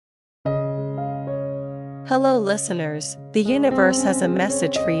Hello, listeners. The universe has a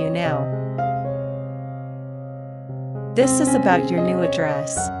message for you now. This is about your new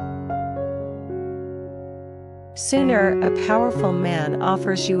address. Sooner, a powerful man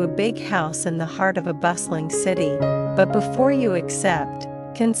offers you a big house in the heart of a bustling city, but before you accept,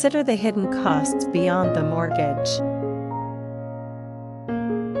 consider the hidden costs beyond the mortgage.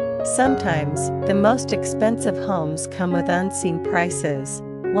 Sometimes, the most expensive homes come with unseen prices,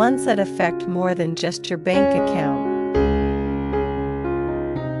 ones that affect more than just your bank account.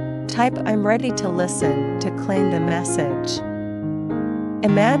 Type "I'm ready to listen" to claim the message.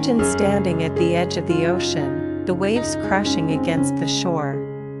 Imagine standing at the edge of the ocean, the waves crashing against the shore.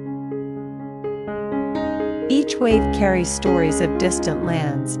 Each wave carries stories of distant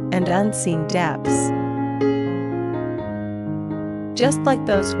lands and unseen depths. Just like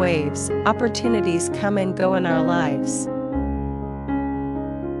those waves, opportunities come and go in our lives.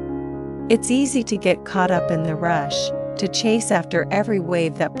 It's easy to get caught up in the rush, to chase after every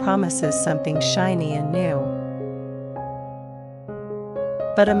wave that promises something shiny and new.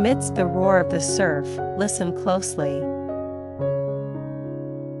 But amidst the roar of the surf, listen closely.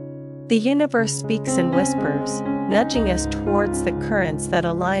 The universe speaks in whispers, nudging us towards the currents that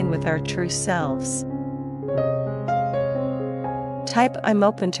align with our true selves. Type "I'm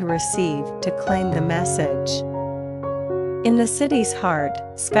open to receive" to claim the message. In the city's heart,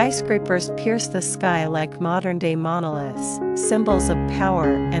 skyscrapers pierce the sky like modern-day monoliths, symbols of power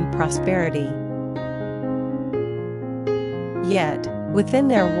and prosperity. Yet, within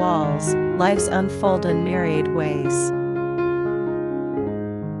their walls, lives unfold in myriad ways.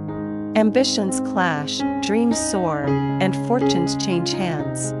 Ambitions clash, dreams soar, and fortunes change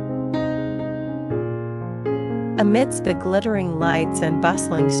hands. Amidst the glittering lights and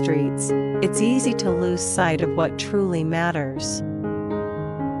bustling streets, it's easy to lose sight of what truly matters.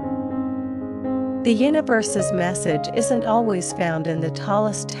 The universe's message isn't always found in the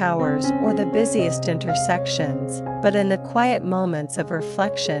tallest towers or the busiest intersections, but in the quiet moments of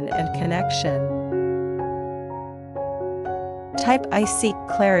reflection and connection. Type "I seek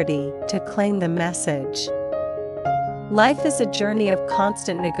clarity" to claim the message. Life is a journey of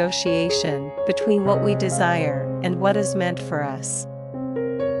constant negotiation between what we desire and what is meant for us.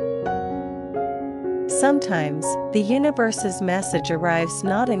 Sometimes, the universe's message arrives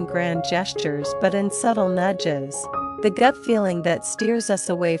not in grand gestures but in subtle nudges, the gut feeling that steers us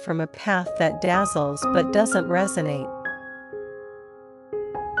away from a path that dazzles but doesn't resonate.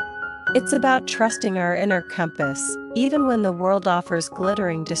 It's about trusting our inner compass, even when the world offers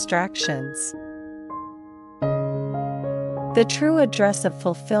glittering distractions. The true address of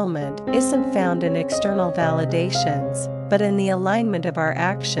fulfillment isn't found in external validations, but in the alignment of our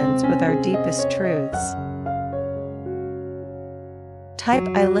actions with our deepest truths. Type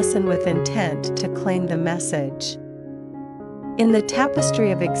 "I listen with intent" to claim the message. In the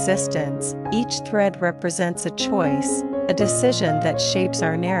tapestry of existence, each thread represents a choice, a decision that shapes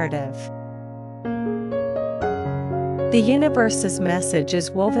our narrative. The universe's message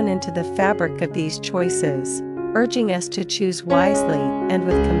is woven into the fabric of these choices, urging us to choose wisely and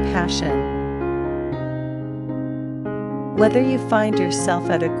with compassion. Whether you find yourself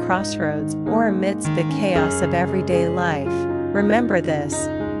at a crossroads or amidst the chaos of everyday life, remember this: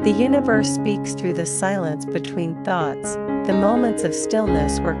 the universe speaks through the silence between thoughts, the moments of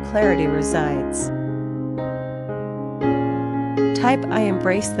stillness where clarity resides. Type "I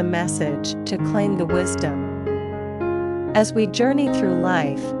embrace the message" to claim the wisdom. As we journey through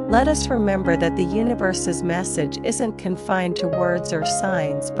life, let us remember that the universe's message isn't confined to words or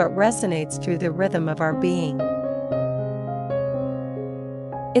signs but resonates through the rhythm of our being.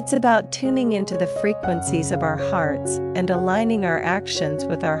 It's about tuning into the frequencies of our hearts and aligning our actions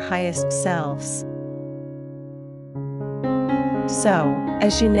with our highest selves. So,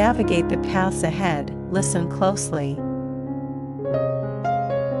 as you navigate the paths ahead, listen closely.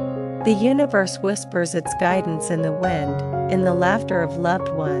 The universe whispers its guidance in the wind, in the laughter of loved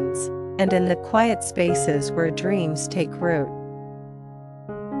ones, and in the quiet spaces where dreams take root.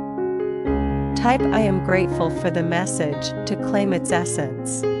 Type "I am grateful" for the message to claim its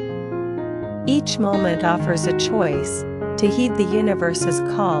essence. Each moment offers a choice: to heed the universe's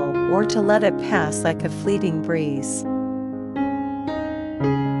call or to let it pass like a fleeting breeze.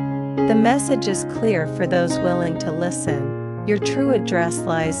 The message is clear for those willing to listen. Your true address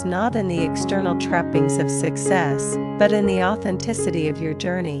lies not in the external trappings of success, but in the authenticity of your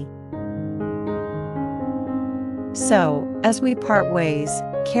journey. So, as we part ways,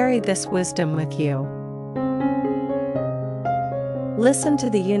 carry this wisdom with you. Listen to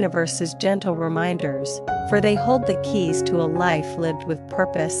the universe's gentle reminders, for they hold the keys to a life lived with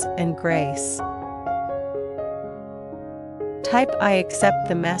purpose and grace. Type I accept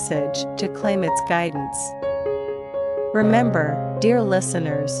the message to claim its guidance. Remember, dear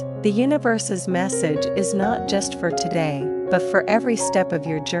listeners, the universe's message is not just for today, but for every step of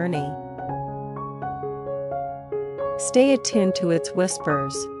your journey. Stay attuned to its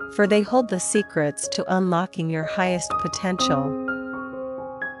whispers, for they hold the secrets to unlocking your highest potential.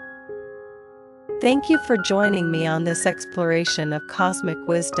 Thank you for joining me on this exploration of cosmic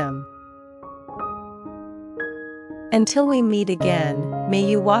wisdom. Until we meet again, may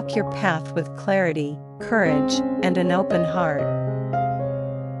you walk your path with clarity, courage, and an open heart.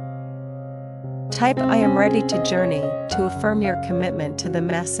 Type I am ready to journey to affirm your commitment to the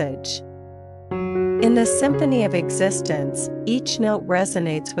message. In the symphony of existence, each note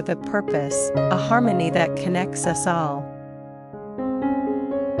resonates with a purpose, a harmony that connects us all.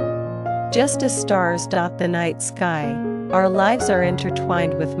 Just as stars dot the night sky, our lives are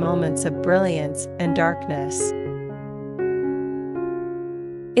intertwined with moments of brilliance and darkness.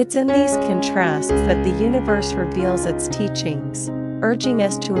 It's in these contrasts that the universe reveals its teachings, urging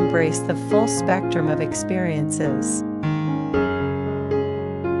us to embrace the full spectrum of experiences.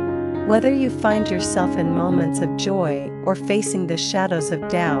 Whether you find yourself in moments of joy or facing the shadows of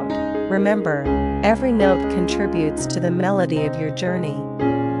doubt, remember, every note contributes to the melody of your journey.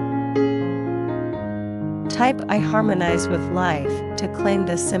 Type I harmonize with life to claim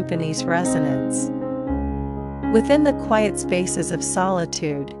the symphony's resonance. Within the quiet spaces of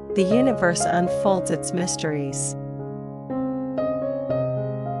solitude, the universe unfolds its mysteries.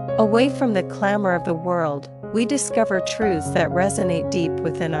 Away from the clamor of the world, we discover truths that resonate deep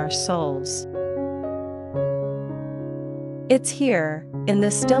within our souls. It's here, in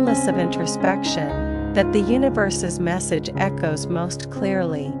the stillness of introspection, that the universe's message echoes most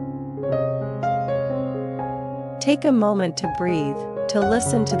clearly. Take a moment to breathe, to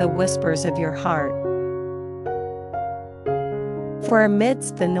listen to the whispers of your heart. For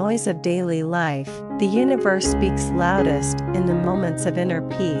amidst the noise of daily life, the universe speaks loudest in the moments of inner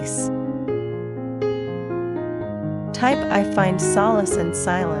peace. Type I find solace in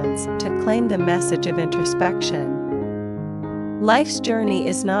silence to claim the message of introspection. Life's journey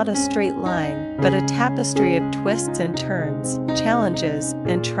is not a straight line, but a tapestry of twists and turns, challenges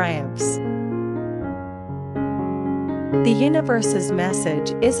and triumphs. The universe's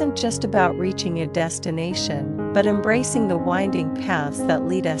message isn't just about reaching a destination, but embracing the winding paths that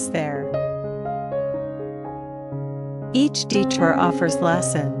lead us there. Each detour offers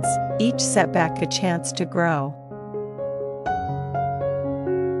lessons, each setback a chance to grow.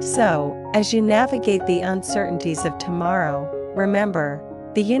 So, as you navigate the uncertainties of tomorrow, remember,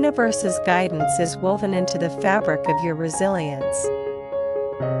 the universe's guidance is woven into the fabric of your resilience.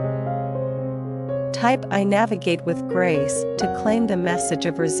 Type I navigate with grace to claim the message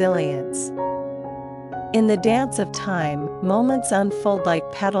of resilience. In the dance of time, moments unfold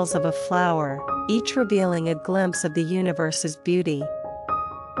like petals of a flower, each revealing a glimpse of the universe's beauty.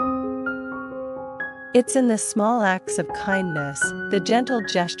 It's in the small acts of kindness, the gentle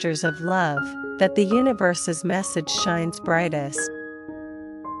gestures of love, that the universe's message shines brightest.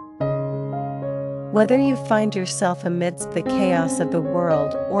 Whether you find yourself amidst the chaos of the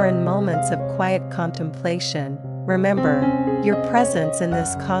world or in moments of quiet contemplation, remember, your presence in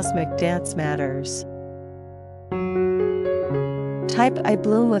this cosmic dance matters. Type I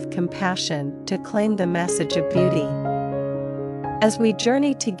bloom with compassion to claim the message of beauty. As we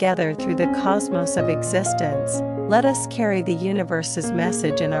journey together through the cosmos of existence, let us carry the universe's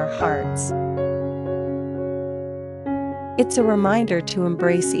message in our hearts. It's a reminder to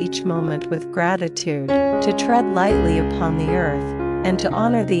embrace each moment with gratitude, to tread lightly upon the earth, and to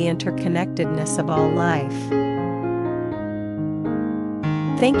honor the interconnectedness of all life.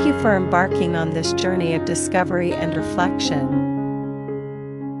 Thank you for embarking on this journey of discovery and reflection.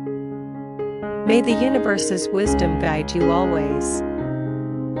 May the universe's wisdom guide you always.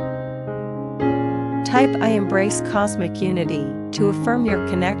 Type I embrace cosmic unity to affirm your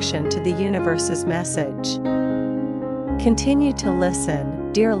connection to the universe's message. Continue to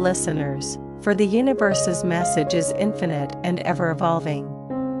listen, dear listeners, for the universe's message is infinite and ever-evolving.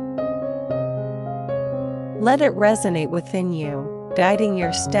 Let it resonate within you, guiding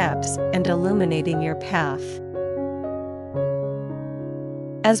your steps and illuminating your path.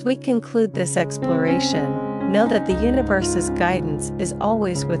 As we conclude this exploration, know that the universe's guidance is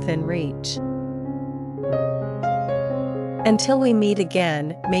always within reach. Until we meet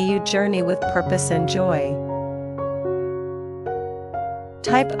again, may you journey with purpose and joy.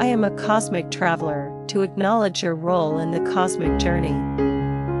 Type I am a cosmic traveler to acknowledge your role in the cosmic journey.